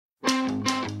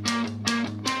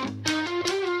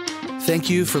Thank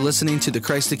you for listening to the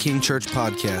Christ the King Church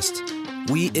podcast.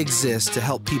 We exist to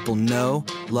help people know,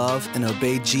 love, and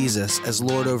obey Jesus as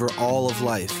Lord over all of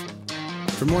life.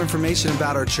 For more information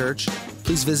about our church,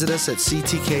 please visit us at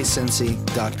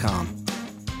ctkcincy.com.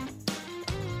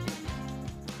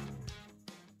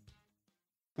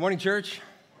 Good morning, church.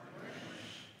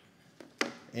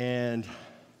 And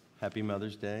happy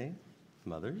Mother's Day,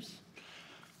 mothers.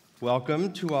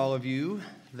 Welcome to all of you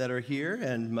that are here,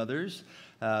 and mothers.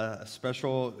 A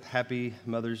special happy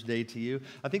Mother's Day to you.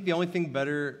 I think the only thing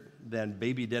better than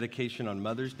baby dedication on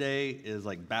Mother's Day is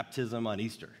like baptism on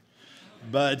Easter.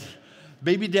 But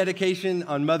baby dedication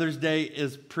on Mother's Day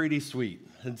is pretty sweet.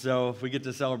 And so if we get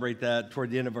to celebrate that toward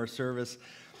the end of our service.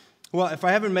 Well, if I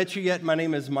haven't met you yet, my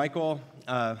name is Michael.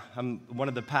 I'm one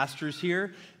of the pastors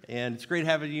here, and it's great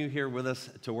having you here with us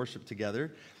to worship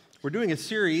together. We're doing a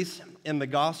series in the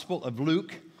Gospel of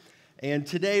Luke. And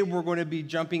today we're going to be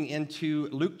jumping into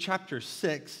Luke chapter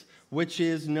 6, which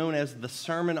is known as the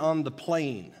Sermon on the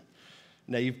Plain.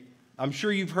 Now, I'm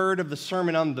sure you've heard of the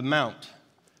Sermon on the Mount,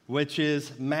 which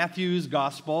is Matthew's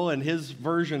gospel and his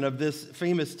version of this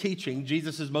famous teaching,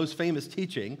 Jesus' most famous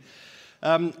teaching.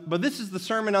 But this is the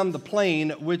Sermon on the Plain,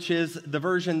 which is the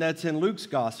version that's in Luke's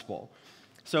gospel.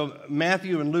 So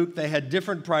Matthew and Luke, they had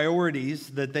different priorities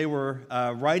that they were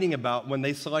writing about when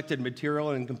they selected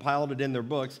material and compiled it in their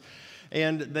books.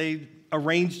 And they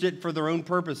arranged it for their own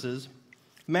purposes.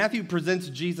 Matthew presents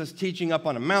Jesus teaching up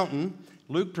on a mountain.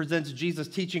 Luke presents Jesus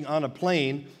teaching on a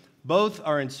plain. Both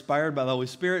are inspired by the Holy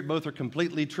Spirit. Both are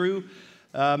completely true.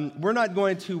 We're not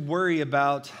going to worry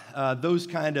about those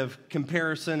kind of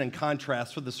comparison and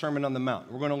contrast with the Sermon on the Mount.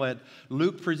 We're going to let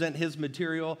Luke present his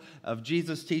material of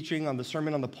Jesus teaching on the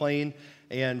Sermon on the Plain,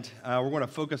 and we're going to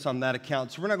focus on that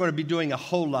account. So we're not going to be doing a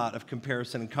whole lot of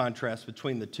comparison and contrast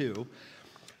between the two.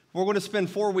 We're going to spend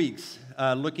 4 weeks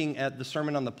looking at the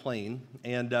Sermon on the Plain,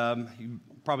 and you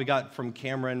probably got from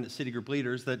Cameron City Group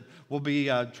leaders that we'll be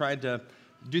trying to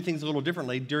do things a little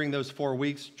differently during those 4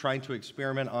 weeks, trying to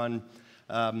experiment on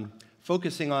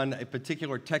focusing on a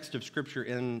particular text of Scripture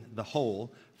in the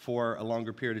whole for a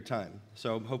longer period of time.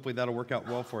 So hopefully that'll work out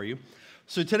well for you.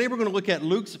 So today we're going to look at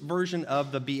Luke's version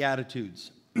of the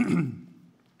Beatitudes. In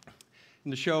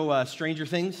the show Stranger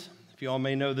Things, if you all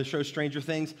may know the show Stranger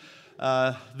Things,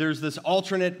 there's this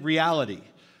alternate reality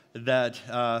that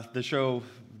the show,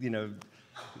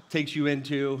 takes you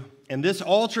into. And this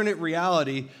alternate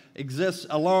reality exists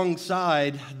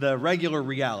alongside the regular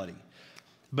reality.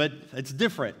 But it's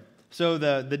different. So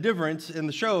the difference in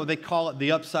the show, they call it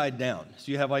the upside down.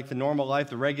 So you have like the normal life,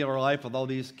 the regular life with all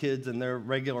these kids in their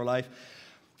regular life.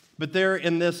 But there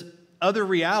in this other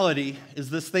reality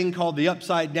is this thing called the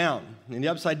upside down. And the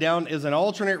upside down is an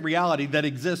alternate reality that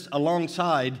exists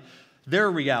alongside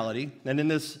their reality. And in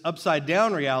this upside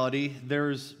down reality,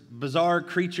 there's bizarre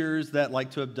creatures that like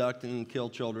to abduct and kill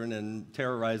children and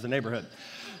terrorize the neighborhood.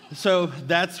 So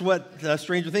that's what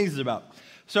Stranger Things is about.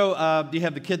 So you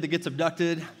have the kid that gets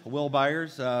abducted, Will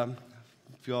Byers.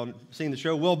 If you all seen the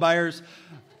show, Will Byers.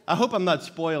 I hope I'm not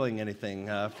spoiling anything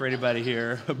for anybody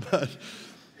here, but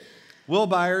Will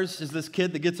Byers is this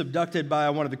kid that gets abducted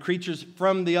by one of the creatures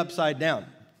from the upside down.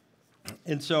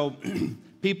 And so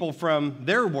people from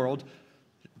their world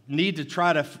need to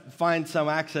try to find some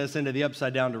access into the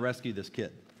upside down to rescue this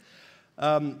kid.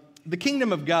 The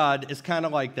kingdom of God is kind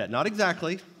of like that. Not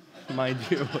exactly, mind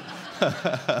you.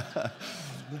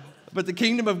 But the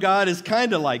kingdom of God is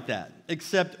kind of like that,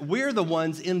 except we're the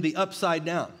ones in the upside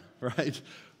down, right?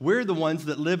 We're the ones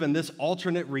that live in this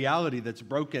alternate reality that's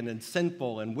broken and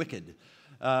sinful and wicked,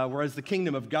 whereas the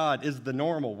kingdom of God is the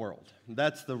normal world.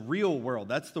 That's the real world.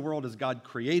 That's the world as God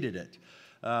created it,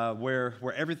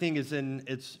 where everything is in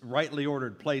its rightly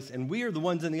ordered place. And we are the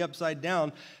ones in the upside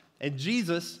down, and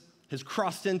Jesus has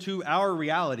crossed into our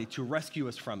reality to rescue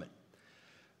us from it.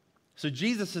 So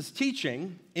Jesus'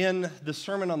 teaching in the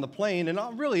Sermon on the Plain, and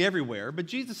not really everywhere, but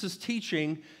Jesus'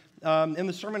 teaching in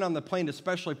the Sermon on the Plain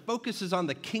especially focuses on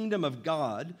the kingdom of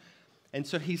God. And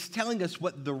so he's telling us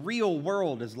what the real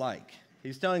world is like.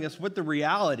 He's telling us what the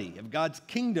reality of God's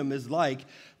kingdom is like,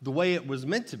 the way it was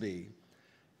meant to be.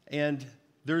 And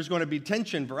there's going to be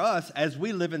tension for us as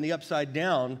we live in the upside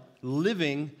down,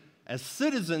 living as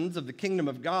citizens of the kingdom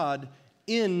of God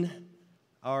in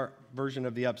our version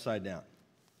of the upside down.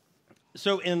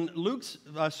 So in Luke's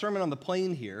Sermon on the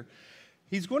Plain here,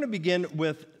 he's going to begin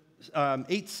with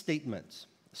 8 statements.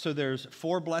 So there's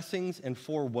 4 blessings and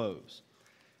 4 woes.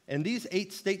 And these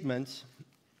 8 statements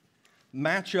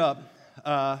match up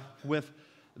with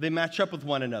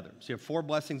one another. So you have 4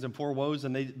 blessings and 4 woes,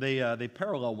 and they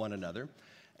parallel one another.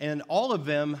 And all of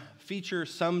them feature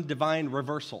some divine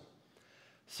reversal.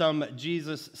 something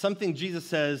Jesus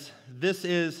says, this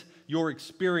is your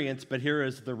experience, but here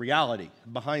is the reality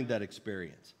behind that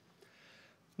experience.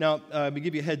 Now, let me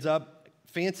give you a heads up.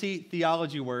 Fancy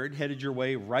theology word headed your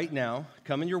way right now.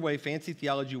 Coming your way, fancy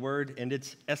theology word, and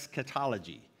it's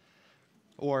eschatology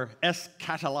or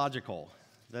eschatological.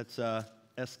 That's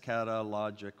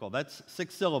eschatological. That's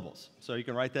 6 syllables. So you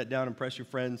can write that down and impress your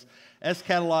friends.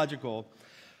 Eschatological.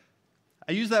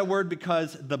 I use that word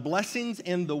because the blessings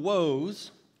and the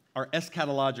woes are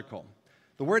eschatological.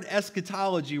 The word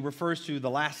eschatology refers to the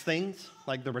last things,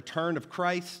 like the return of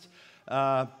Christ,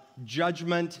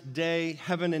 judgment day,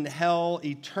 heaven and hell,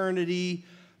 eternity,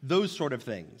 those sort of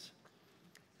things.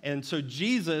 And so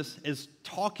Jesus is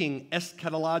talking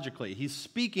eschatologically. He's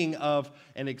speaking of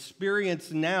an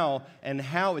experience now and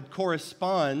how it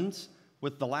corresponds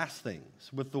with the last things,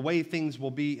 with the way things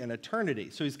will be in eternity.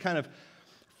 So he's kind of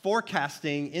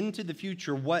forecasting into the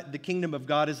future what the kingdom of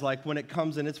God is like when it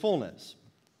comes in its fullness.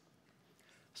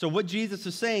 So what Jesus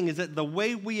is saying is that the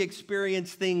way we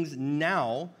experience things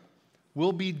now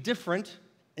will be different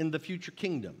in the future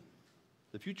kingdom.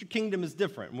 The future kingdom is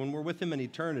different when we're with him in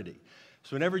eternity.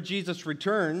 So whenever Jesus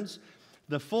returns,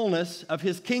 the fullness of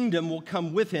his kingdom will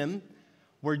come with him,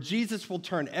 where Jesus will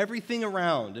turn everything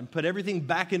around and put everything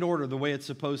back in order the way it's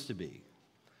supposed to be.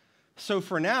 So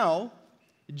for now,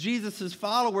 Jesus'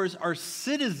 followers are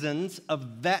citizens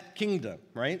of that kingdom,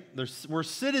 right? We're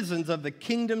citizens of the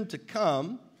kingdom to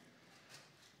come,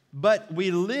 but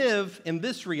we live in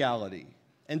this reality.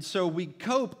 And so we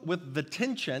cope with the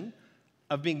tension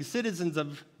of being citizens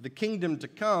of the kingdom to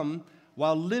come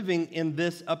while living in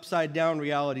this upside-down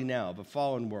reality now of a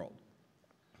fallen world.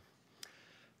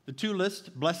 The 2 lists,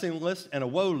 blessing list and a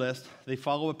woe list, they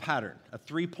follow a pattern, a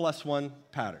 3+1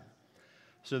 pattern.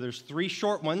 So there's 3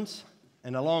 short ones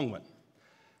and a long one,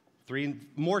 3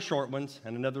 more short ones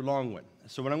and another long one.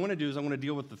 So what I'm going to do is I'm going to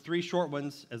deal with the 3 short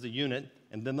ones as a unit,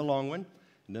 and then the long one,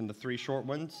 and then the 3 short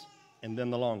ones, and then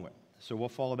the long one. So we'll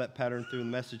follow that pattern through the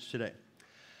message today.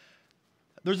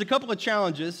 There's a couple of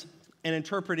challenges in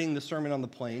interpreting the Sermon on the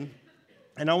Plain,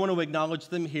 and I want to acknowledge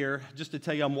them here just to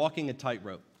tell you I'm walking a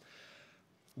tightrope.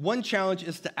 One challenge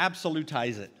is to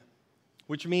absolutize it,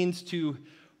 which means to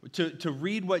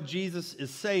read what Jesus is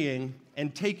saying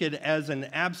and take it as an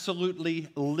absolutely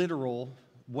literal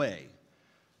way,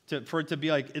 for it to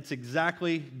be like it's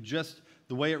exactly just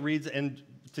the way it reads, and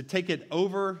to take it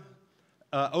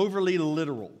overly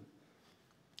literal,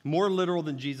 more literal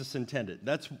than Jesus intended.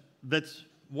 That's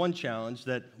one challenge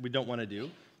that we don't want to do.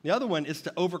 The other one is to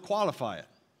overqualify it,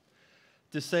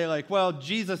 to say like, well,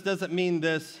 Jesus doesn't mean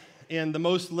this in the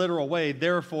most literal way,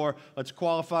 therefore let's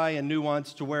qualify and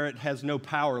nuance to where it has no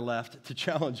power left to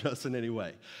challenge us in any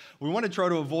way. We want to try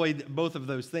to avoid both of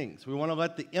those things. We want to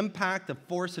let the impact, the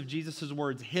force of Jesus'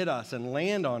 words hit us and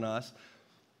land on us,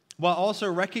 while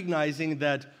also recognizing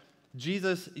that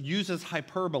Jesus uses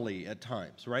hyperbole at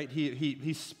times, right?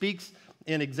 He speaks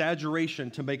in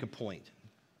exaggeration to make a point.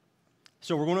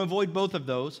 So we're going to avoid both of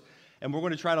those, and we're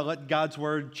going to try to let God's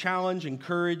word challenge,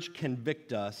 encourage,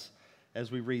 convict us as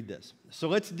we read this. So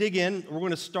let's dig in. We're going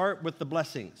to start with the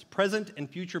blessings, present and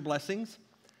future blessings,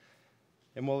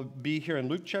 and we'll be here in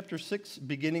Luke chapter 6,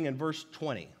 beginning in verse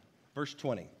 20. Verse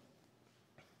 20.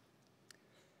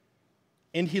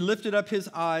 And he lifted up his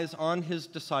eyes on his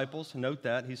disciples. Note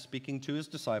that, he's speaking to his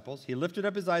disciples. He lifted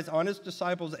up his eyes on his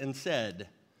disciples and said,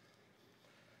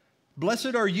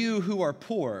 "Blessed are you who are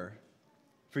poor,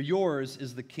 for yours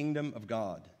is the kingdom of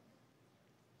God.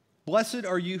 Blessed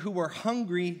are you who are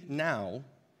hungry now,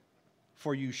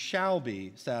 for you shall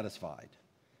be satisfied.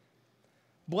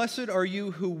 Blessed are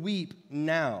you who weep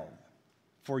now,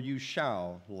 for you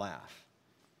shall laugh."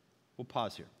 We'll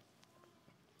pause here.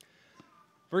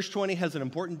 Verse 20 has an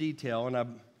important detail, and I've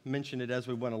mentioned it as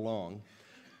we went along.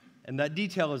 And that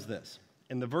detail is this.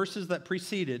 In the verses that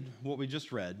preceded what we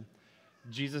just read,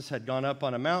 Jesus had gone up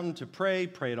on a mountain to pray,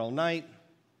 prayed all night.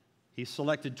 He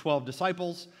selected 12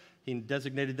 disciples. He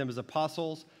designated them as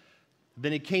apostles.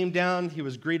 Then he came down. He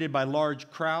was greeted by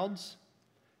large crowds,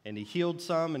 and he healed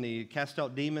some, and he cast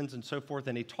out demons and so forth,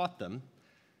 and he taught them.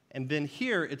 And then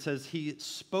here it says he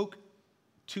spoke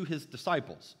to his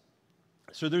disciples.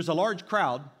 So there's a large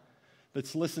crowd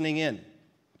that's listening in.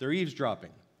 They're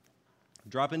eavesdropping.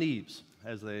 Dropping eaves,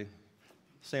 as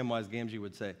Samwise Gamgee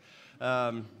would say.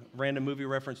 Random movie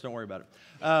reference, don't worry about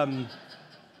it.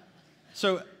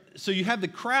 So you have the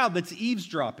crowd that's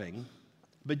eavesdropping,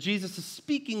 but Jesus is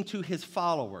speaking to his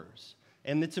followers.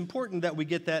 And it's important that we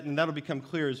get that, and that'll become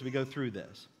clear as we go through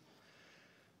this.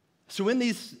 So in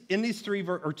these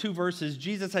 2 verses,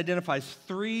 Jesus identifies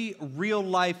 3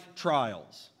 real-life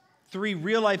trials, 3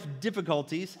 real-life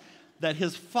difficulties that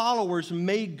his followers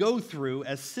may go through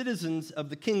as citizens of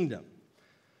the kingdom.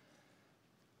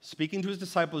 Speaking to his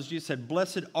disciples, Jesus said,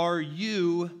 "Blessed are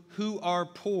you who are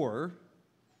poor."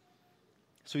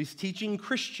 So he's teaching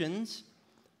Christians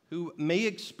who may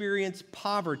experience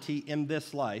poverty in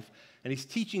this life, and he's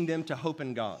teaching them to hope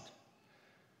in God.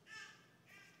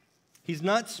 He's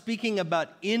not speaking about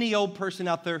any old person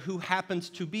out there who happens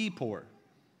to be poor.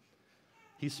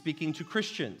 He's speaking to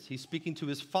Christians. He's speaking to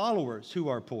his followers who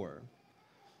are poor.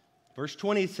 Verse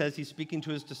 20 says he's speaking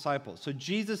to his disciples. So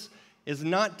Jesus is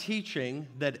not teaching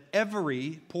that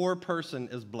every poor person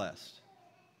is blessed,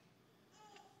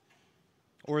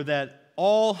 or that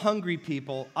all hungry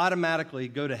people automatically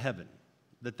go to heaven,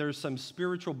 that there's some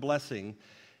spiritual blessing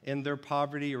in their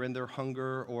poverty or in their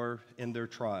hunger or in their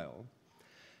trial.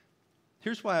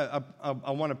 Here's why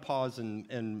I want to pause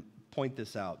and point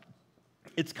this out.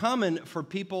 It's common for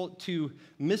people to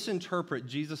misinterpret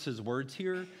Jesus' words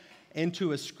here and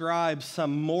to ascribe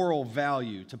some moral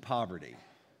value to poverty,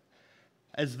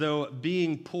 as though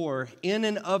being poor in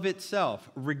and of itself,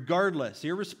 regardless,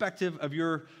 irrespective of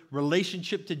your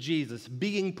relationship to Jesus,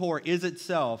 being poor is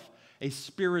itself a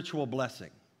spiritual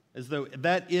blessing, as though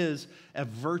that is a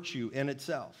virtue in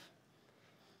itself.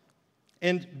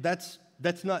 And that's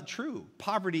not true.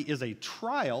 Poverty is a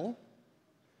trial,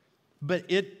 but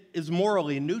it is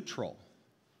morally neutral.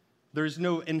 There's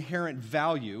no inherent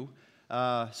value,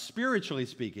 spiritually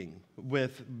speaking,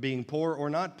 with being poor or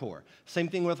not poor. Same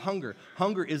thing with hunger.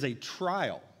 Hunger is a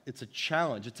trial. It's a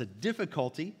challenge. It's a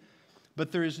difficulty,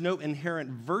 but there is no inherent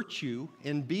virtue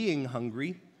in being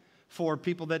hungry for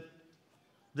people that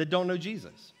don't know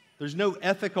Jesus. There's no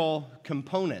ethical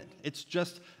component. It's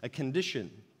just a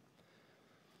condition.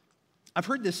 I've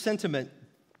heard this sentiment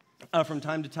from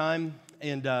time to time,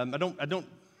 and I don't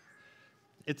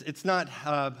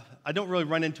really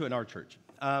run into it in our church,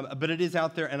 but it is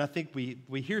out there, and I think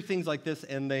we hear things like this,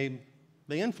 and they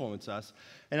influence us,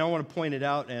 and I want to point it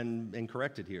out and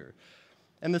correct it here.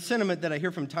 And the sentiment that I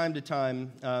hear from time to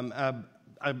time,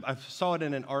 I saw it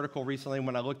in an article recently.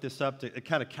 When I looked this up, it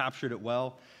kind of captured it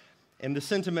well, and the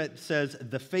sentiment says,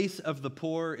 "The face of the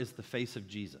poor is the face of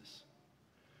Jesus."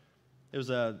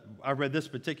 I read this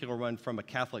particular one from a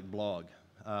Catholic blog.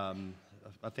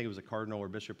 I think it was a cardinal or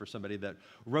bishop or somebody that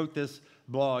wrote this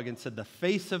blog and said, "The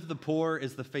face of the poor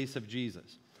is the face of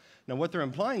Jesus." Now, what they're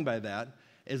implying by that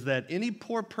is that any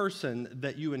poor person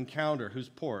that you encounter who's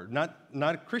poor, not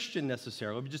a Christian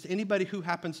necessarily, but just anybody who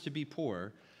happens to be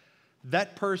poor,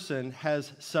 that person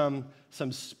has some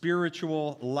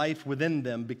spiritual life within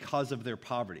them because of their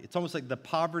poverty. It's almost like the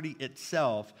poverty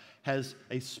itself has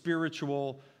a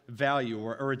spiritual value,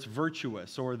 or it's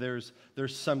virtuous, or there's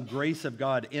some grace of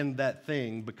God in that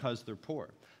thing because they're poor.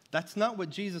 That's not what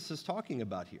Jesus is talking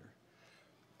about here.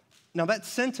 Now, that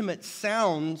sentiment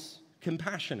sounds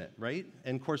compassionate, right?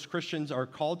 And of course, Christians are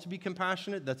called to be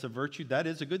compassionate. That's a virtue. That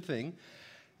is a good thing.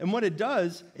 And what it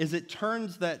does is it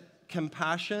turns that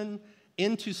compassion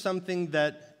into something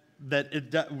that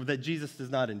Jesus does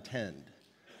not intend.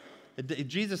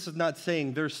 Jesus is not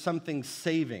saying there's something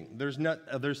saving. There's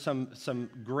some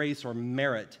grace or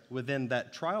merit within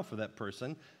that trial for that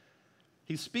person.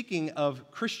 He's speaking of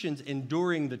Christians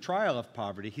enduring the trial of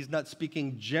poverty. He's not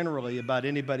speaking generally about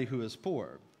anybody who is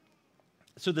poor.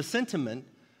 So the sentiment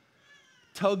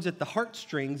tugs at the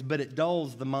heartstrings, but it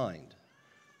dulls the mind.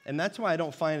 And that's why I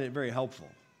don't find it very helpful.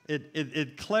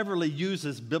 It cleverly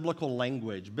uses biblical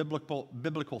language,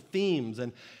 biblical themes,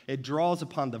 and it draws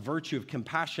upon the virtue of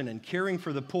compassion and caring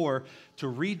for the poor to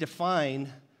redefine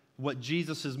what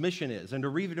Jesus' mission is and to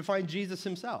redefine Jesus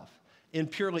himself in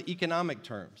purely economic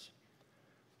terms.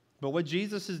 But what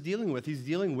Jesus is dealing with, he's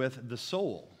dealing with the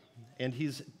soul, and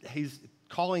he's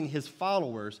calling his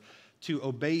followers to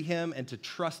obey him and to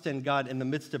trust in God in the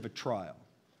midst of a trial.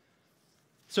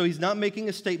 So he's not making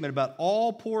a statement about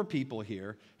all poor people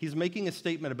here. He's making a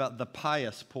statement about the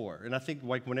pious poor. And I think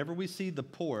like whenever we see the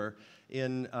poor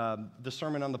in the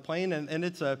Sermon on the Plain, and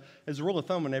it's a rule of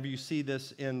thumb whenever you see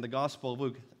this in the Gospel of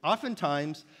Luke,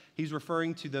 oftentimes he's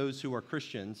referring to those who are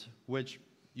Christians, which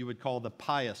you would call the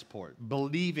pious poor,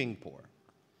 believing poor.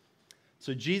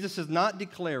 So Jesus is not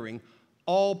declaring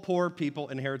all poor people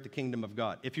inherit the kingdom of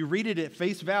God. If you read it at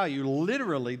face value,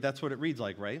 literally that's what it reads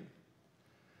like, right?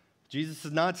 Jesus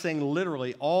is not saying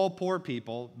literally all poor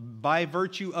people, by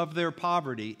virtue of their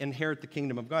poverty, inherit the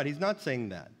kingdom of God. He's not saying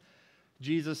that.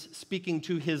 Jesus speaking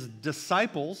to his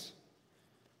disciples,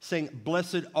 saying,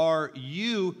 "Blessed are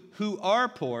you who are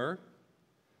poor,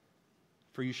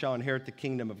 for you shall inherit the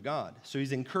kingdom of God." So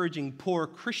he's encouraging poor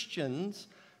Christians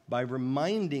by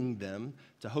reminding them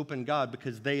to hope in God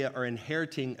because they are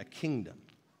inheriting a kingdom.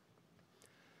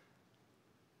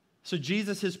 So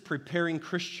Jesus is preparing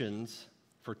Christians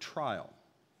for trial.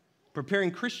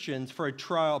 Preparing Christians for a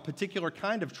trial, a particular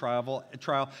kind of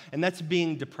trial, and that's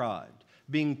being deprived,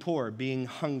 being poor, being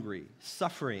hungry,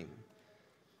 suffering,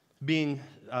 being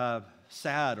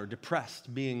sad or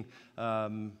depressed, being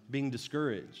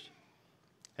discouraged.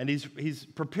 And he's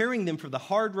preparing them for the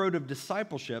hard road of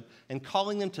discipleship and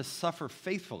calling them to suffer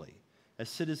faithfully as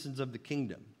citizens of the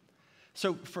kingdom.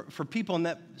 So for people in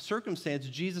that circumstance,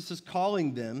 Jesus is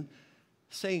calling them,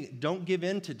 saying, don't give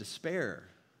in to despair.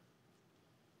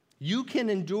 You can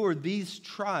endure these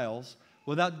trials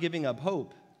without giving up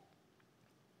hope.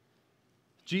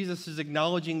 Jesus is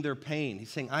acknowledging their pain. He's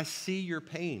saying, I see your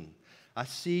pain. I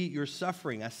see your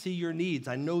suffering. I see your needs.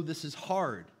 I know this is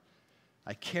hard.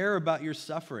 I care about your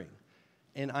suffering,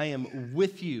 and I am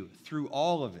with you through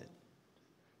all of it.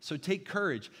 So take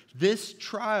courage. This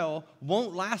trial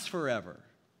won't last forever.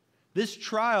 This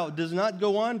trial does not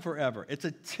go on forever. It's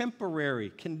a temporary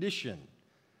condition.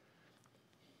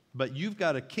 But you've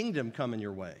got a kingdom coming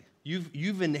your way.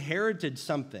 You've inherited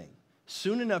something.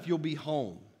 Soon enough, you'll be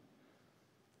home.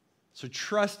 So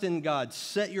trust in God.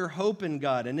 Set your hope in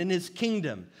God and in His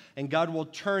kingdom. And God will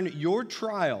turn your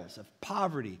trials of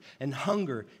poverty and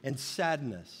hunger and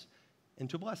sadness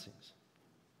into blessings.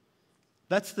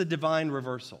 That's the divine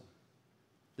reversal.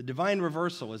 The divine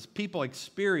reversal is people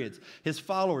experience, His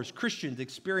followers, Christians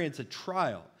experience a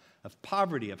trial of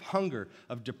poverty, of hunger,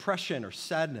 of depression or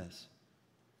sadness.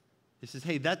 He says,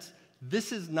 hey,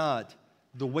 this is not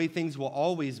the way things will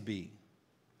always be.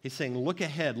 He's saying, look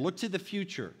ahead, look to the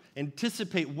future,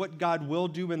 anticipate what God will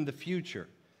do in the future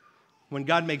when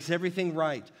God makes everything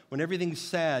right, when everything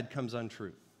sad comes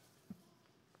untrue.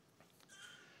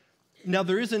 Now,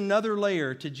 there is another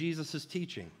layer to Jesus'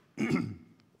 teaching.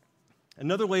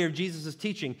 Another layer of Jesus'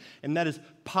 teaching, and that is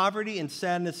poverty and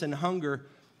sadness and hunger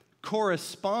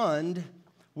correspond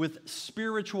with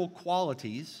spiritual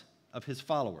qualities of His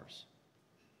followers.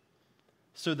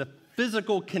 So the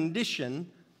physical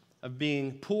condition of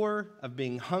being poor, of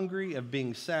being hungry, of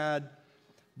being sad,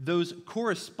 those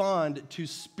correspond to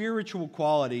spiritual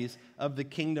qualities of the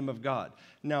kingdom of God.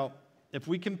 Now, if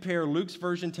we compare Luke's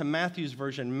version to Matthew's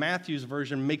version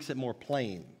makes it more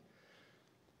plain.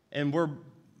 And we're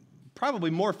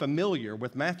probably more familiar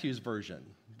with Matthew's version,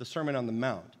 the Sermon on the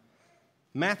Mount.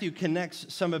 Matthew connects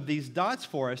some of these dots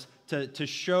for us to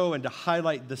show and to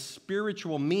highlight the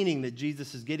spiritual meaning that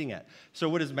Jesus is getting at. So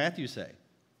what does Matthew say?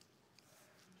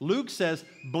 Luke says,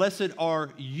 blessed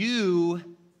are you,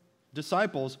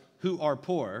 disciples, who are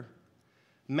poor.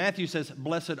 Matthew says,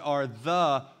 blessed are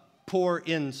the poor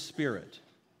in spirit.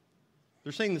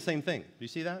 They're saying the same thing. Do you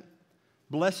see that?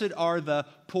 Blessed are the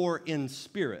poor in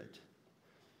spirit.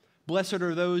 Blessed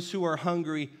are those who are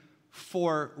hungry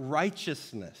for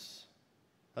righteousness.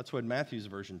 That's what Matthew's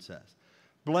version says.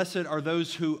 Blessed are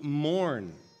those who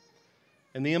mourn.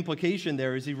 And the implication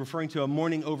there is he's referring to a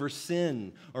mourning over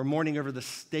sin or mourning over the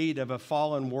state of a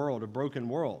fallen world, a broken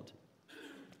world.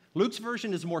 Luke's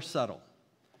version is more subtle.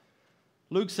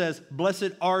 Luke says,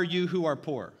 blessed are you who are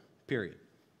poor, period.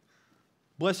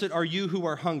 Blessed are you who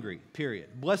are hungry,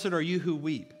 period. Blessed are you who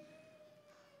weep.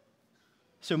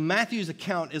 So Matthew's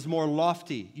account is more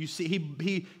lofty. You see,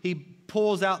 he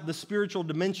pulls out the spiritual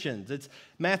dimensions.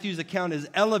 Matthew's account is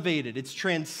elevated, it's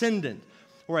transcendent,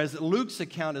 whereas Luke's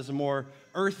account is more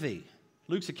earthy.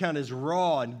 Luke's account is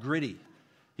raw and gritty.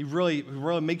 He really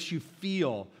makes you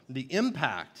feel the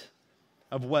impact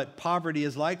of what poverty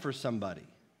is like for somebody.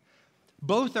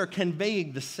 Both are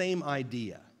conveying the same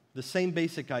idea, the same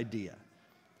basic idea,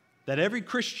 that every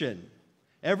Christian,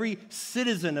 every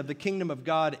citizen of the kingdom of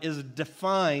God is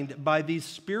defined by these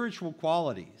spiritual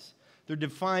qualities. They're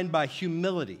defined by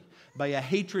humility, by a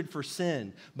hatred for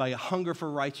sin, by a hunger for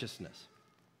righteousness.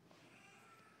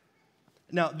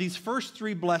 Now, these first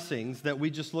three blessings that we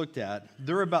just looked at,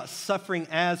 they're about suffering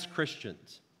as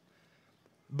Christians.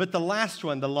 But the last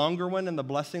one, the longer one in the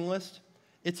blessing list,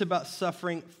 it's about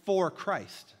suffering for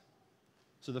Christ.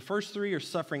 So the first three are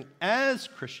suffering as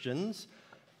Christians.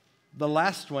 The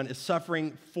last one is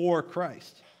suffering for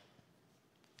Christ.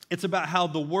 It's about how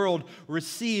the world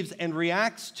receives and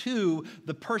reacts to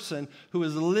the person who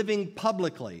is living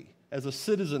publicly as a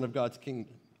citizen of God's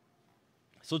kingdom.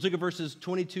 So let's look at verses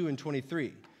 22 and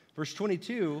 23. Verse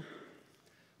 22,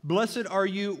 blessed are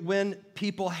you when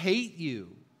people hate you,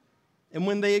 and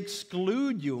when they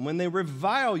exclude you, and when they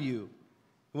revile you,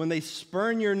 and when they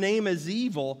spurn your name as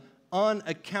evil on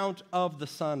account of the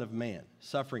Son of Man,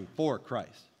 suffering for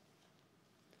Christ.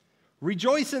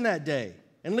 Rejoice in that day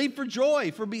and leap for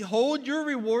joy, for behold, your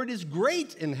reward is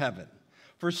great in heaven,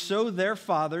 for so their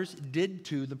fathers did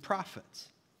to the prophets.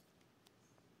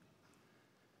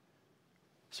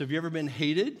 So have you ever been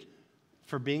hated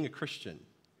for being a Christian?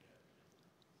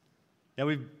 Now,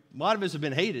 a lot of us have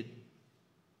been hated.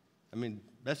 I mean,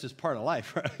 that's just part of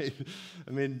life, right?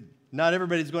 I mean, not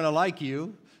everybody's going to like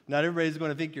you. Not everybody's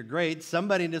going to think you're great.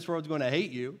 Somebody in this world is going to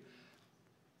hate you.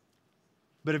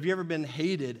 But have you ever been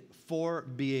hated for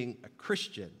being a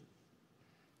Christian?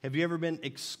 Have you ever been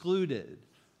excluded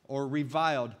or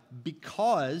reviled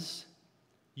because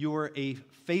you're a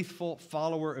faithful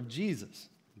follower of Jesus?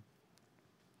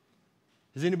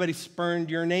 Has anybody spurned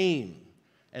your name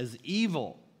as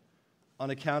evil on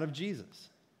account of Jesus?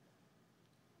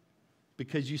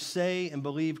 Because you say and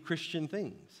believe Christian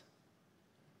things.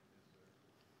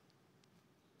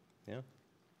 Yeah.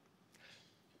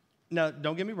 Now,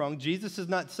 don't get me wrong. Jesus is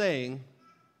not saying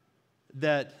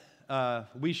that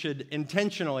we should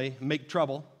intentionally make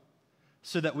trouble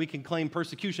so that we can claim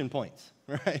persecution points,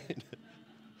 right?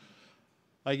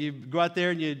 Like you go out there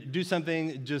and you do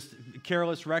something just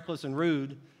careless, reckless, and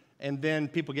rude, and then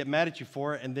people get mad at you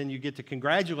for it, and then you get to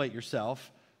congratulate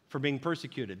yourself for being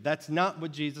persecuted. That's not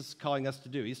what Jesus is calling us to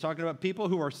do. He's talking about people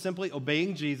who are simply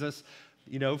obeying Jesus,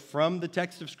 from the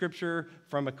text of Scripture,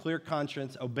 from a clear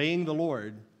conscience, obeying the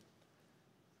Lord,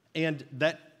 and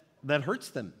that hurts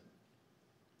them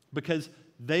because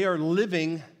they are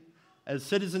living as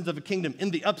citizens of a kingdom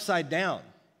in the upside down.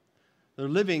 They're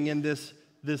living in this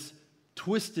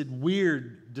twisted,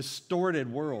 weird,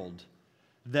 distorted world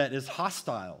that is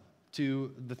hostile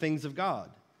to the things of God.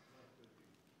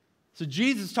 So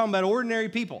Jesus is talking about ordinary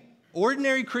people,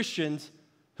 ordinary Christians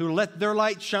who let their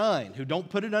light shine, who don't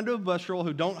put it under a bushel,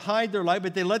 who don't hide their light,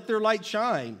 but they let their light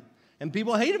shine, and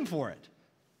people hate them for it.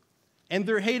 And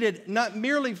they're hated not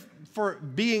merely for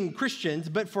being Christians,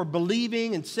 but for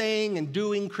believing and saying and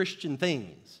doing Christian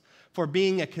things, for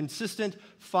being a consistent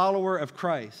follower of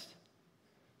Christ.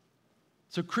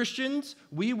 So Christians,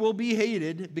 we will be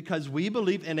hated because we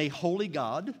believe in a holy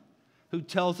God who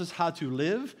tells us how to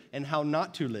live and how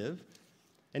not to live,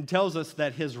 and tells us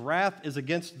that his wrath is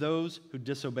against those who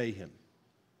disobey him.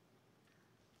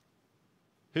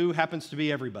 Who happens to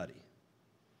be everybody.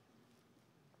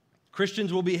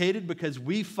 Christians will be hated because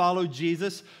we follow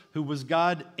Jesus, who was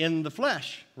God in the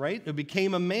flesh, right? Who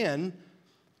became a man,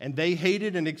 and they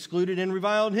hated and excluded and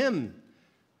reviled him.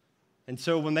 And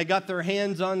so when they got their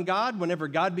hands on God, whenever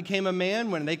God became a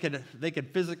man, when they could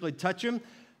physically touch him,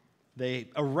 they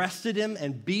arrested him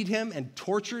and beat him and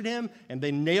tortured him, and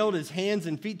they nailed his hands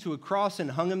and feet to a cross and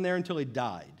hung him there until he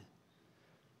died.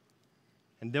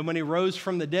 And then when he rose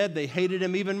from the dead, they hated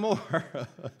him even more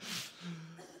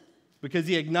because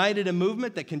he ignited a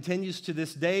movement that continues to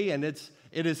this day, and it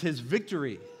is his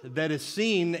victory that is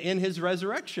seen in his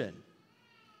resurrection.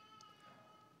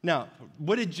 Now,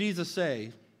 what did Jesus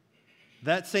say?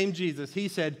 That same Jesus, he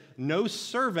said, no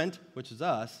servant, which is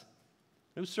us,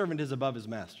 no servant is above his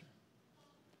master.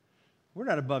 We're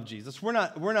not above Jesus. We're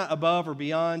not above or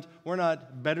beyond. We're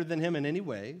not better than him in any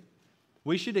way.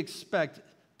 We should expect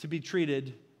to be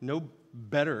treated no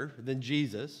better than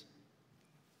Jesus.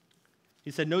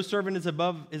 He said, no servant is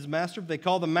above his master. If they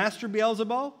call the master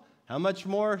Beelzebul, how much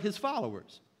more his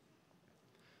followers?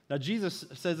 Now, Jesus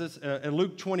says this in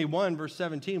Luke 21, verse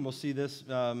 17. We'll see this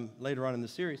later on in the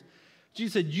series.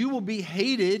 Jesus said, you will be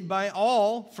hated by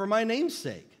all for my name's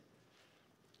sake.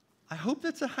 I hope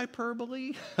that's a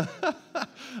hyperbole.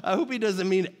 I hope he doesn't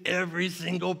mean every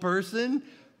single person.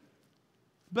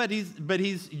 But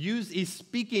he's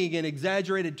speaking in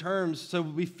exaggerated terms so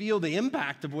we feel the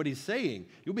impact of what he's saying.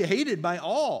 You'll be hated by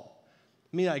all.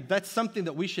 I mean, that's something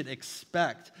that we should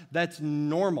expect. That's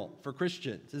normal for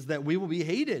Christians, is that we will be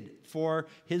hated for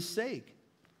his sake.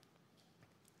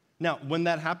 Now, when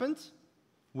that happens,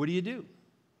 what do?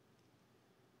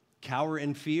 Cower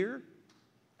in fear?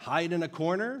 Hide in a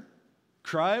corner?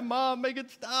 Cry, Mom, make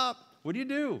it stop. What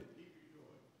do?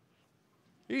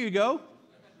 Here you go.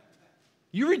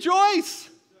 You rejoice.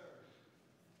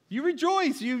 You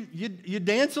rejoice. You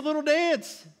dance a little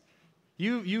dance.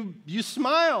 You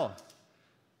smile.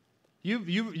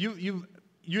 You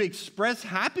express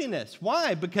happiness.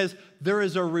 Why? Because there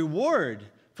is a reward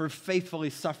for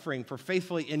faithfully suffering, for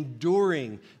faithfully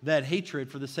enduring that hatred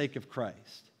for the sake of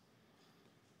Christ.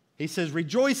 He says,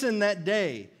 rejoice in that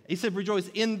day. He said, rejoice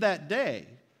in that day.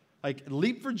 Like,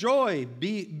 leap for joy,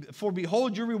 for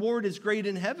behold, your reward is great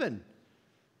in heaven.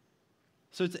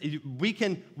 So we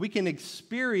can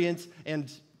experience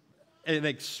and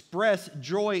express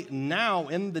joy now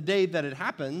in the day that it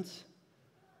happens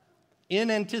in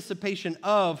anticipation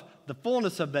of the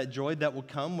fullness of that joy that will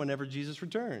come whenever Jesus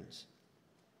returns.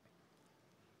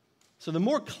 So the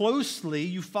more closely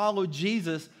you follow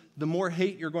Jesus, the more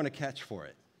hate you're going to catch for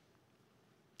it.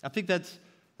 I think that's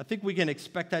I think we can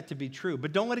expect that to be true.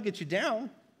 But don't let it get you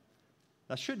down.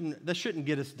 That shouldn't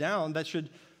get us down. That should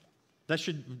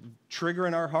trigger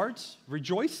in our hearts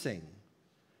rejoicing,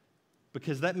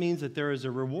 because that means that there is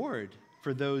a reward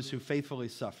for those who faithfully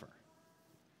suffer.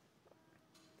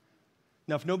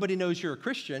 Now, if nobody knows you're a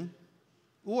Christian,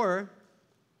 or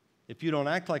if you don't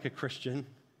act like a Christian,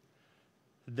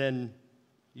 then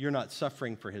you're not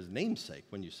suffering for his name's sake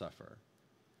when you suffer.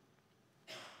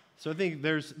 So I think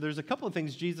there's a couple of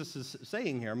things Jesus is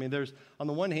saying here. I mean, on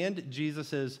the one hand,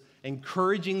 Jesus is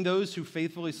encouraging those who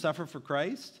faithfully suffer for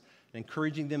Christ,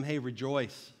 encouraging them, hey,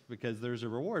 rejoice, because there's a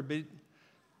reward. But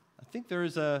I think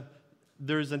there's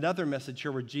another message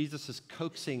here where Jesus is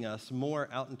coaxing us more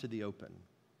out into the open.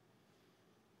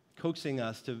 Coaxing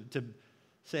us to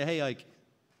say, hey, like,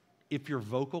 if you're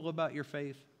vocal about your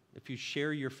faith, if you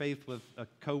share your faith with a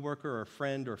coworker or a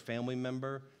friend or family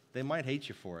member, they might hate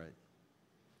you for it.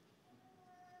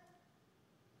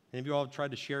 Any of you all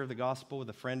tried to share the gospel with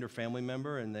a friend or family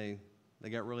member and they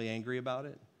got really angry about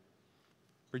it?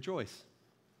 Rejoice.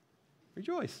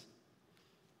 Rejoice.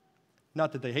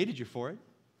 Not that they hated you for it,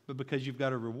 but because you've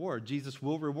got a reward. Jesus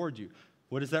will reward you.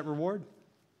 What is that reward?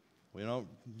 We don't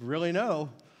really know.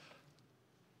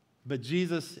 But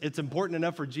it's important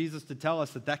enough for Jesus to tell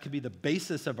us that could be the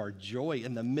basis of our joy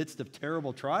in the midst of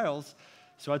terrible trials.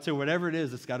 So I'd say whatever it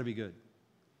is, it's got to be good.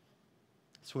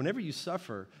 So whenever you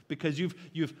suffer, because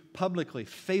you've publicly,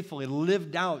 faithfully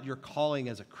lived out your calling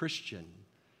as a Christian,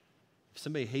 if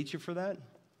somebody hates you for that,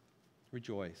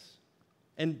 rejoice.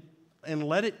 And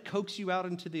let it coax you out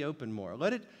into the open more.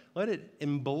 Let it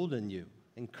embolden you,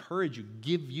 encourage you,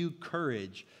 give you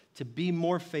courage to be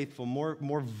more faithful,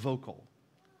 more vocal.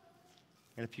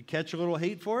 And if you catch a little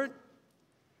hate for it,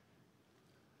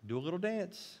 do a little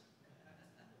dance.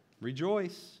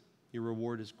 Rejoice. Your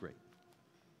reward is great.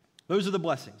 Those are the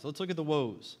blessings. Let's look at the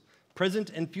woes. Present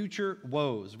and future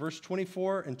woes. Verse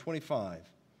 24 and 25.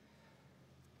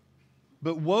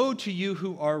 But woe to you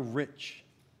who are rich,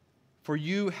 for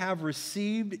you have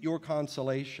received your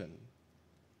consolation.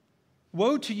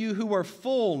 Woe to you who are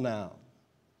full now,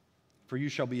 for you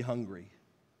shall be hungry.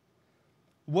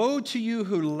 Woe to you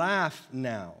who laugh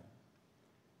now,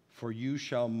 for you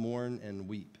shall mourn and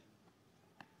weep.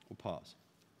 We'll pause.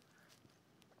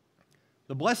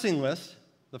 The blessing list,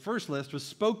 the first list, was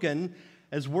spoken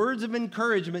as words of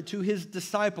encouragement to his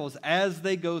disciples as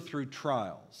they go through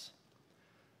trials.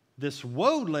 This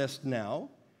woe list now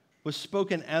was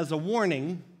spoken as a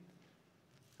warning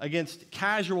against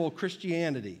casual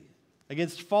Christianity,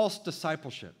 against false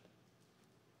discipleship.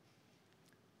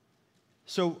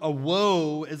 So a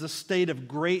woe is a state of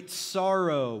great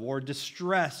sorrow or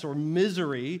distress or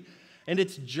misery, and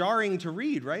it's jarring to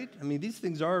read, right? I mean, these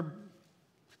things are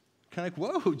kind of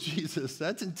like, whoa, Jesus,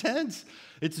 that's intense.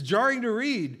 It's jarring to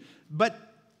read. But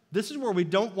this is where we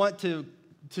don't want to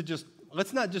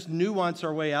let's not just nuance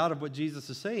our way out of what Jesus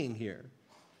is saying here.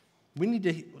 We need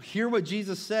to hear what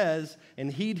Jesus says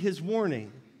and heed his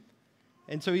warning.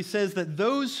 And so he says that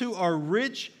those who are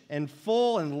rich and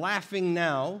full and laughing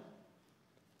now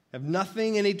have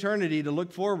nothing in eternity to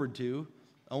look forward to,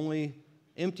 only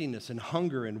emptiness and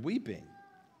hunger and weeping.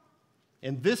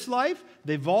 In this life,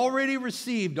 they've already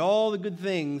received all the good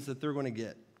things that they're going to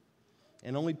get,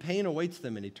 and only pain awaits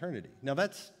them in eternity. Now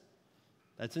that's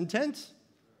intense.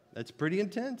 That's pretty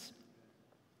intense.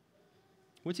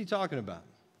 What's he talking about?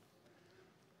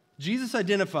 Jesus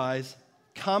identifies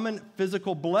common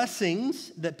physical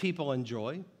blessings that people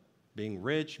enjoy, being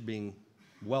rich, being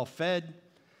well-fed,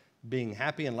 being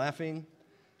happy and laughing.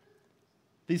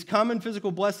 These common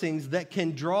physical blessings that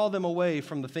can draw them away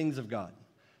from the things of God,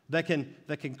 that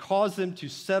can cause them to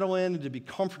settle in and to be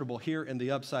comfortable here in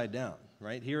the upside down,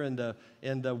 right? Here in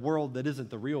the world that isn't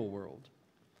the real world.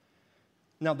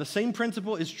 Now, the same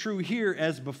principle is true here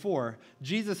as before.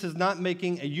 Jesus is not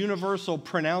making a universal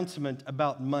pronouncement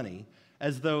about money,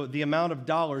 as though the amount of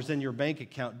dollars in your bank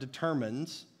account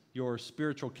determines your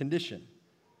spiritual condition.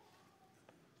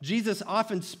 Jesus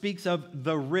often speaks of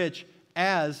the rich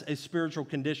as a spiritual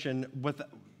condition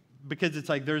because it's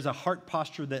like there's a heart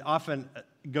posture that often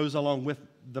goes along with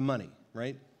the money,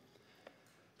 right?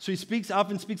 So he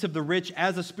often speaks of the rich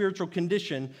as a spiritual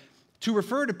condition to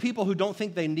refer to people who don't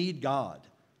think they need God,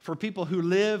 for people who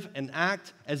live and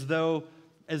act as though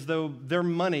their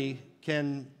money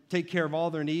can take care of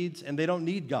all their needs and they don't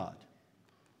need God.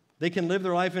 They can live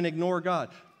their life and ignore God.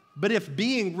 But if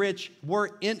being rich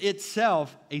were in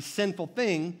itself a sinful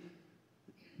thing,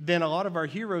 then a lot of our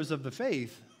heroes of the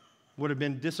faith would have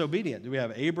been disobedient. We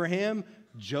have Abraham,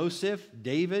 Joseph,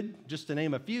 David, just to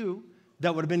name a few,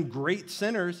 that would have been great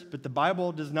sinners, but the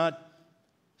Bible does not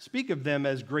speak of them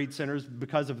as great sinners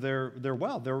because of their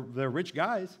wealth. They're rich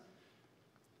guys.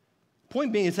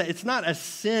 Point being is that it's not a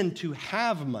sin to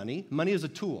have money. Money is a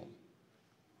tool.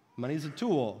 Money is a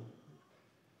tool.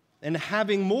 And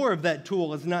having more of that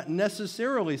tool is not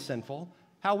necessarily sinful.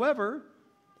 However,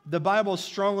 the Bible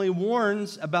strongly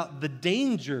warns about the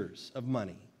dangers of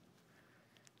money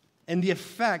and the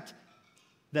effect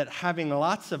that having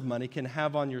lots of money can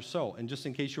have on your soul. And just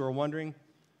in case you were wondering,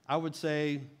 I would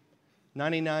say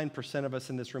 99% of us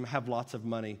in this room have lots of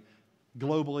money,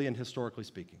 globally and historically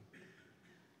speaking.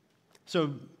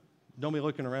 So don't be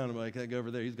looking around and be like, that guy over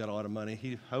there, he's got a lot of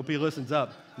money. Hope he listens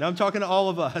up. Now I'm talking to all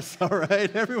of us, all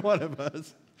right? Every one of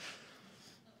us.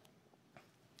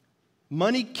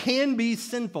 Money can be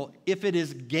sinful if it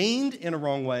is gained in a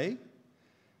wrong way.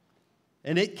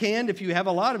 And it can, if you have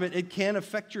a lot of it, it can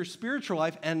affect your spiritual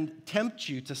life and tempt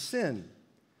you to sin.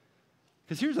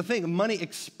 Because here's the thing, money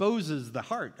exposes the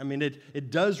heart. I mean,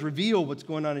 it does reveal what's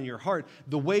going on in your heart.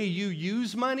 The way you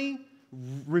use money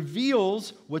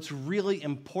reveals what's really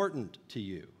important to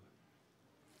you.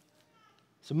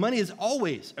 So money is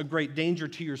always a great danger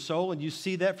to your soul, and you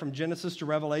see that from Genesis to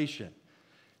Revelation.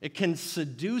 It can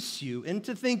seduce you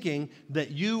into thinking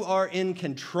that you are in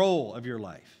control of your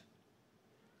life.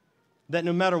 That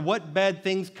no matter what bad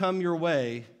things come your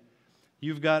way,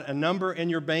 you've got a number in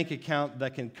your bank account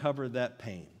that can cover that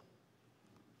pain.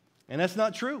 And that's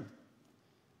not true.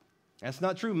 That's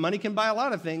not true. Money can buy a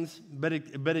lot of things, but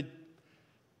it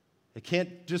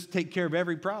can't just take care of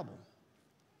every problem.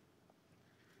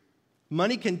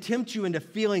 Money can tempt you into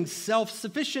feeling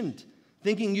self-sufficient,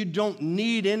 thinking you don't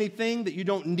need anything, that you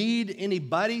don't need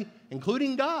anybody,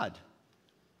 including God.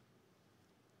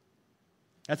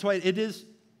 That's why it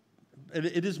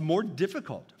is more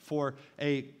difficult for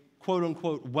a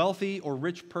quote-unquote wealthy or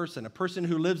rich person, a person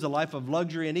who lives a life of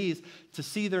luxury and ease, to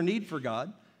see their need for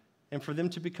God and for them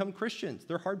to become Christians.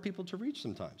 They're hard people to reach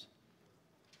sometimes.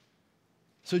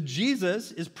 So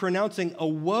Jesus is pronouncing a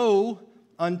woe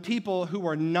on people who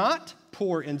are not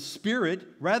poor in spirit,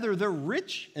 rather they're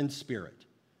rich in spirit.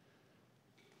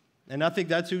 And I think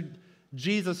that's who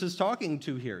Jesus is talking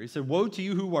to here. He said, woe to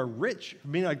you who are rich.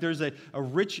 Meaning like there's a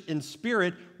rich in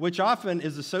spirit, which often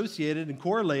is associated and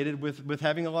correlated with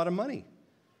having a lot of money.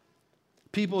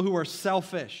 People who are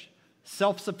selfish,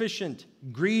 self-sufficient,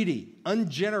 greedy,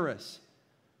 ungenerous.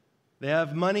 They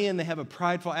have money and they have a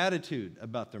prideful attitude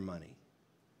about their money.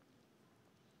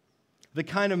 The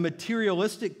kind of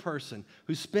materialistic person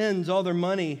who spends all their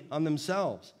money on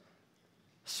themselves,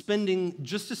 spending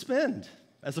just to spend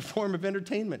as a form of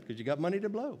entertainment because you got money to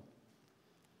blow.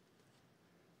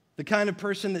 The kind of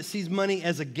person that sees money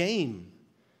as a game,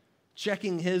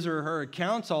 checking his or her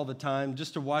accounts all the time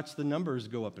just to watch the numbers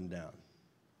go up and down.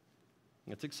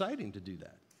 It's exciting to do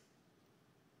that.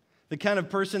 The kind of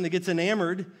person that gets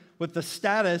enamored with the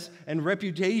status and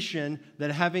reputation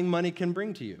that having money can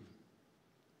bring to you.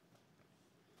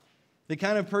 The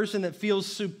kind of person that feels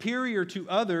superior to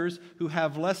others who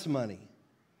have less money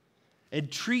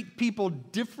and treat people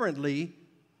differently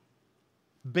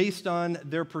based on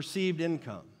their perceived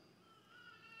income.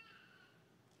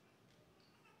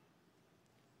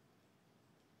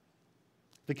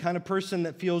 The kind of person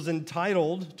that feels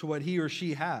entitled to what he or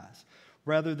she has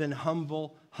rather than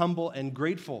humble and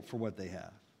grateful for what they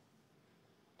have.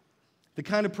 The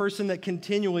kind of person that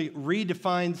continually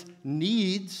redefines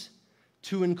needs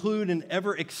to include an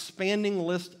ever-expanding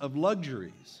list of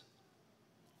luxuries.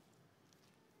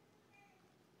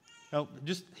 Now,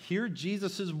 just hear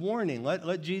Jesus' warning.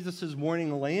 Let Jesus'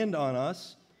 warning land on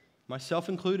us, myself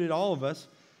included, all of us.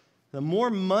 The more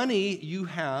money you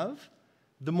have,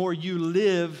 the more you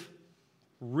live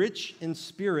rich in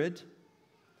spirit,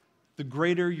 the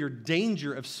greater your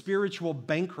danger of spiritual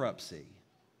bankruptcy.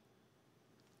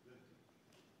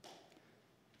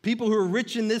 People who are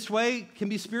rich in this way can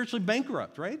be spiritually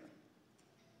bankrupt, right?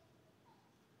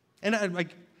 And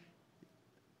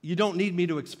you don't need me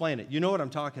to explain it. You know what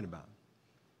I'm talking about.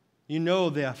 You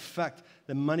know the effect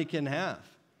that money can have.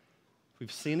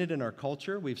 We've seen it in our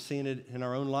culture. We've seen it in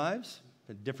our own lives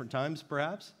at different times,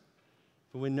 perhaps.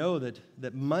 But we know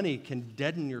that money can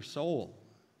deaden your soul.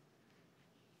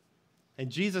 And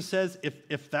Jesus says,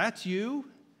 if that's you,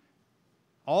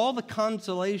 all the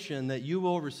consolation that you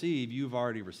will receive, you've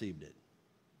already received it.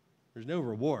 There's no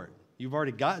reward. You've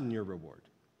already gotten your reward.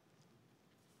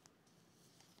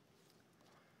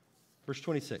 Verse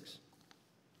 26.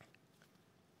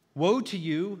 Woe to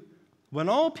you when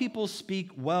all people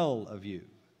speak well of you,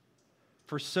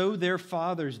 for so their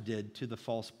fathers did to the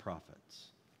false prophets.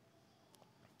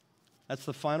 That's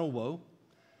the final woe.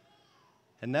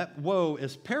 And that woe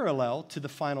is parallel to the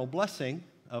final blessing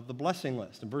of the blessing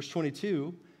list. In verse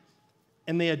 22,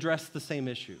 and they address the same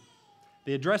issue.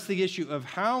 They address the issue of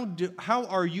how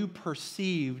are you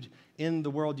perceived in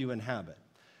the world you inhabit.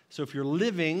 So if you're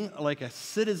living like a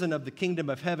citizen of the kingdom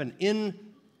of heaven in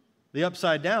the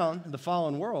upside down, the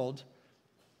fallen world,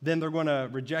 then they're going to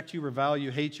reject you, revile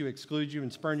you, hate you, exclude you,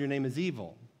 and spurn your name as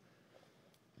evil.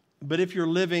 But if you're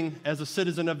living as a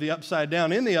citizen of the upside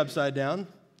down in the upside down,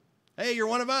 hey, you're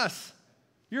one of us.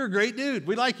 You're a great dude.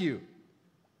 We like you.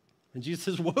 And Jesus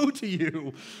says, woe to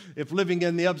you if living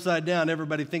in the upside down,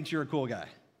 everybody thinks you're a cool guy.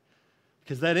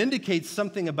 Because that indicates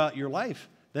something about your life.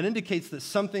 That indicates that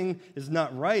something is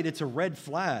not right. It's a red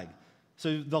flag.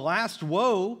 So the last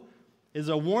woe is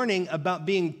a warning about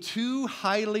being too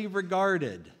highly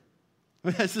regarded. I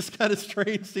mean, that's just kind of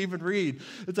strange to even read.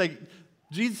 It's like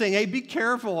Jesus saying, hey, be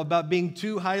careful about being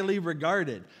too highly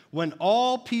regarded when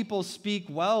all people speak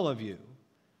well of you.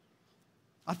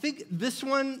 I think this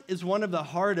one is one of the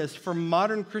hardest for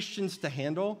modern Christians to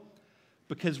handle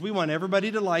because we want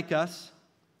everybody to like us.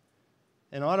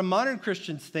 And a lot of modern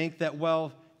Christians think that,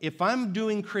 well, if I'm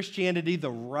doing Christianity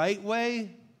the right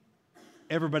way,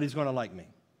 everybody's going to like me.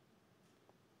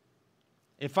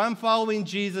 If I'm following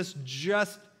Jesus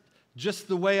just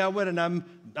the way I would, and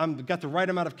I'm got the right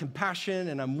amount of compassion,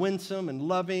 and I'm winsome and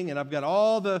loving, and I've got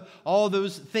all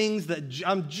those things that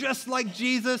I'm just like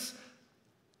Jesus,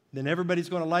 then everybody's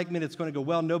going to like me, and it's going to go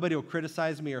well. Nobody will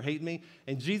criticize me or hate me.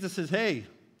 And Jesus says, hey,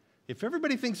 if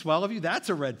everybody thinks well of you, that's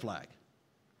a red flag.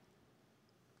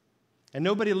 And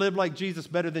nobody lived like Jesus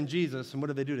better than Jesus, and what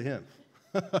did they do to him?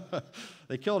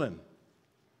 They killed him.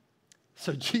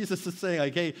 So Jesus is saying,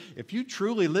 like, hey, if you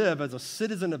truly live as a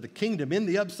citizen of the kingdom in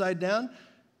the upside down,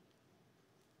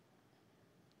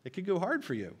 it could go hard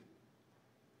for you.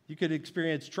 You could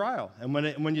experience trial. And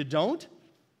when you don't,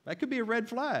 that could be a red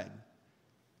flag.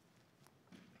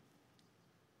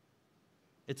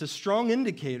 It's a strong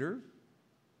indicator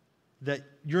that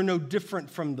you're no different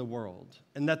from the world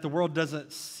and that the world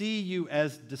doesn't see you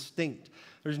as distinct.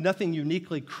 There's nothing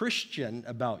uniquely Christian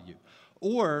about you.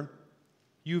 Or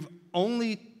you've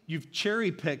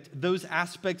cherry-picked those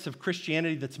aspects of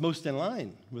Christianity that's most in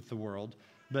line with the world,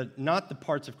 but not the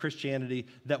parts of Christianity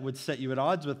that would set you at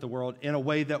odds with the world in a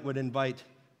way that would invite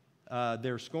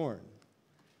their scorn.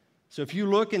 So if you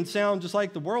look and sound just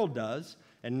like the world does,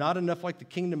 and not enough like the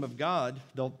kingdom of God,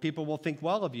 people will think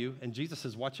well of you, and Jesus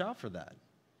says, watch out for that.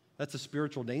 That's a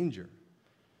spiritual danger.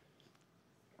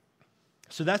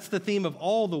 So that's the theme of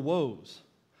all the woes.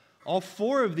 All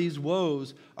four of these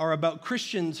woes are about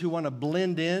Christians who want to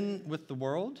blend in with the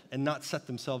world and not set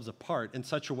themselves apart in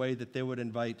such a way that they would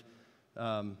invite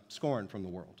scorn from the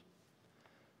world.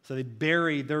 So they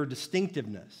bury their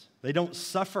distinctiveness. They don't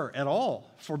suffer at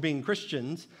all for being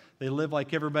Christians. They live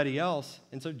like everybody else,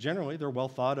 and so generally they're well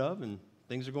thought of and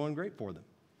things are going great for them.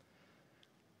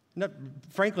 Now,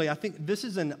 frankly, I think this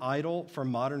is an idol for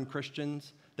modern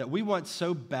Christians that we want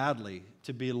so badly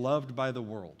to be loved by the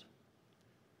world.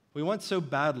 We want so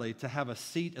badly to have a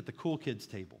seat at the cool kids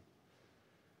table,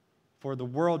 for the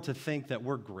world to think that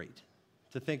we're great,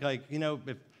 to think like,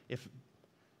 if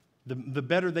the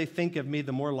better they think of me,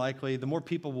 the more likely, the more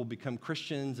people will become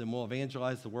Christians and will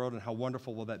evangelize the world, and how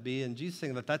wonderful will that be? And Jesus is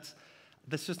saying that that's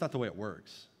just not the way it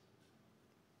works.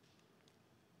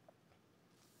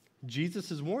 Jesus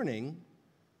is warning,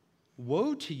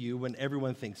 woe to you when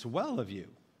everyone thinks well of you.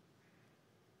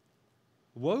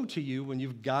 Woe to you when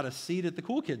you've got a seat at the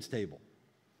cool kids table.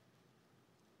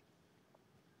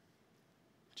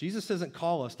 Jesus doesn't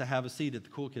call us to have a seat at the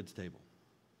cool kids table.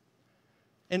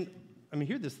 And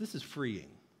hear this. This is freeing.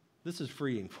 This is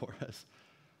freeing for us.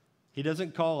 He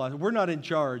doesn't call us. We're not in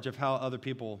charge of how other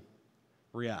people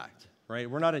react, right?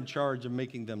 We're not in charge of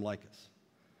making them like us.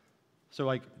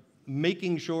 So,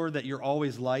 making sure that you're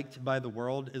always liked by the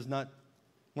world is not,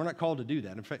 we're not called to do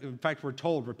that. In fact, we're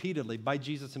told repeatedly by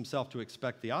Jesus himself to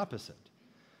expect the opposite.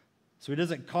 So he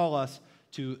doesn't call us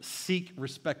to seek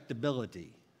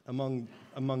respectability among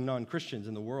non-Christians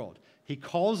in the world. He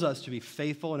calls us to be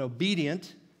faithful and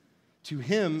obedient to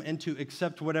him and to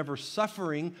accept whatever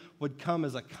suffering would come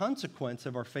as a consequence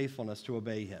of our faithfulness to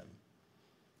obey him.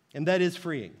 And that is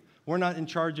freeing. We're not in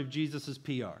charge of Jesus'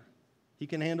 PR. He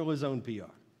can handle his own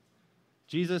PR.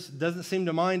 Jesus doesn't seem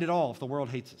to mind at all if the world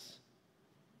hates us.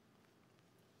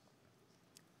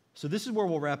 So this is where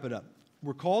we'll wrap it up.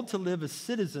 We're called to live as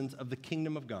citizens of the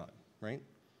kingdom of God, right?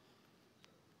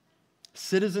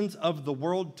 Citizens of the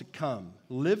world to come.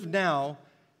 Live now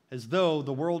as though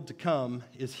the world to come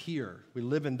is here. We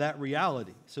live in that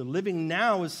reality. So living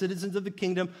now as citizens of the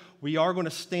kingdom, we are going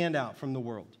to stand out from the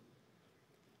world.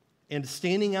 And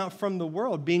standing out from the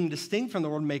world, being distinct from the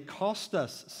world, may cost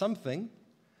us something,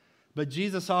 but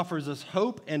Jesus offers us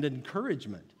hope and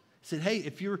encouragement. He said, hey,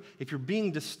 if you're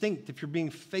being distinct, if you're being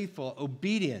faithful,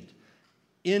 obedient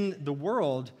in the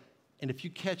world, and if you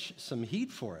catch some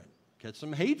heat for it, catch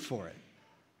some hate for it,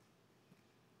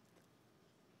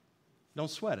 don't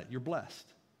sweat it. You're blessed.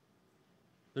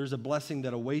 There's a blessing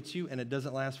that awaits you, and it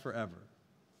doesn't last forever.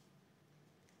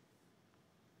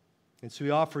 And so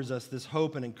he offers us this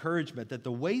hope and encouragement that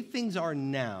the way things are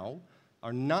now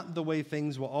are not the way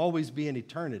things will always be in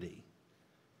eternity.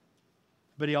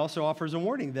 But he also offers a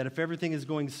warning that if everything is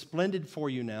going splendid for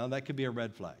you now, that could be a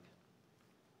red flag.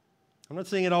 I'm not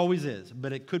saying it always is,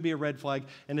 but it could be a red flag,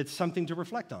 and it's something to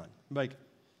reflect on. Like,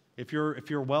 if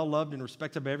you're well-loved and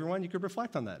respected by everyone, you could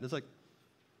reflect on that. It's like,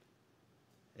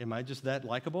 am I just that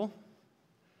likable?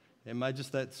 Am I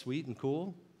just that sweet and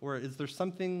cool? Or is there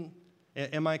something,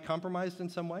 am I compromised in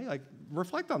some way? Like,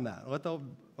 reflect on that.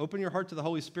 Open your heart to the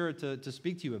Holy Spirit to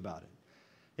speak to you about it.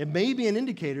 It may be an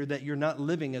indicator that you're not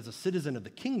living as a citizen of the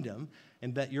kingdom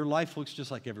and that your life looks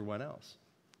just like everyone else.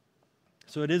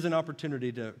 So it is an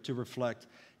opportunity to reflect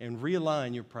and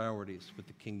realign your priorities with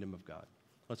the kingdom of God.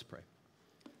 Let's pray.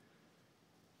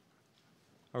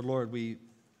 Our Lord, we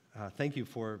thank you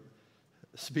for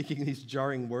speaking these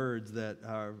jarring words that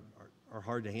are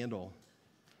hard to handle.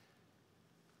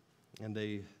 And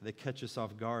they catch us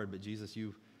off guard. But Jesus,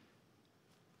 you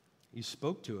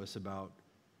spoke to us about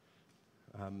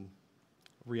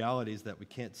realities that we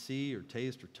can't see or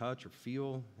taste or touch or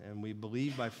feel. And we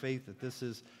believe by faith that this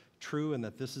is true and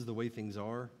that this is the way things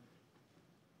are.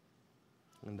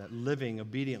 And that living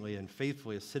obediently and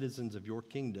faithfully as citizens of your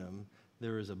kingdom,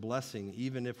 there is a blessing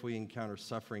even if we encounter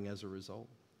suffering as a result.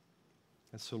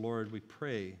 And so, Lord, we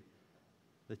pray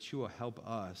that you will help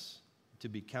us to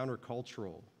be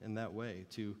countercultural in that way,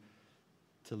 to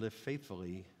live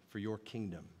faithfully for your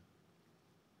kingdom.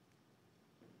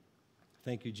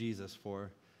 Thank you, Jesus,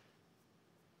 for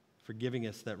giving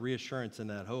us that reassurance and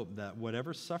that hope that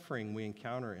whatever suffering we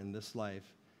encounter in this life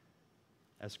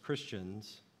as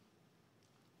Christians,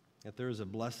 that there is a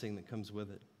blessing that comes with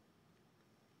it.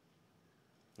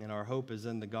 And our hope is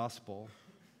in the gospel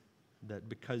that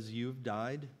because you've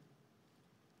died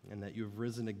and that you've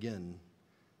risen again,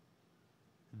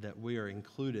 that we are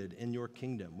included in your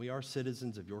kingdom. We are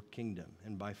citizens of your kingdom,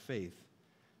 and by faith,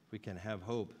 we can have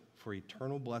hope for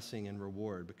eternal blessing and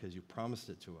reward because you promised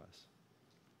it to us.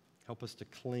 Help us to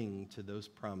cling to those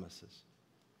promises.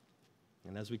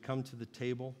 And as we come to the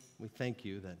table, we thank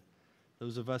you that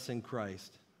those of us in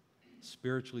Christ,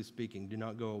 spiritually speaking, do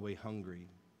not go away hungry,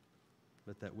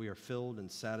 but that we are filled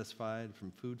and satisfied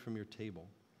from food from your table.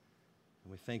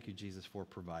 And we thank you, Jesus, for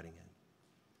providing it.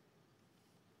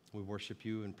 We worship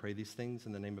you and pray these things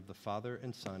in the name of the Father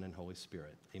and Son and Holy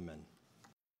Spirit. Amen.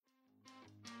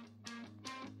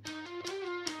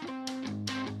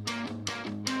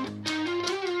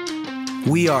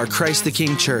 We are Christ the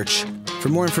King Church. For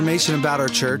more information about our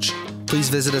church, please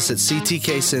visit us at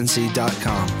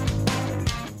ctkcincy.com.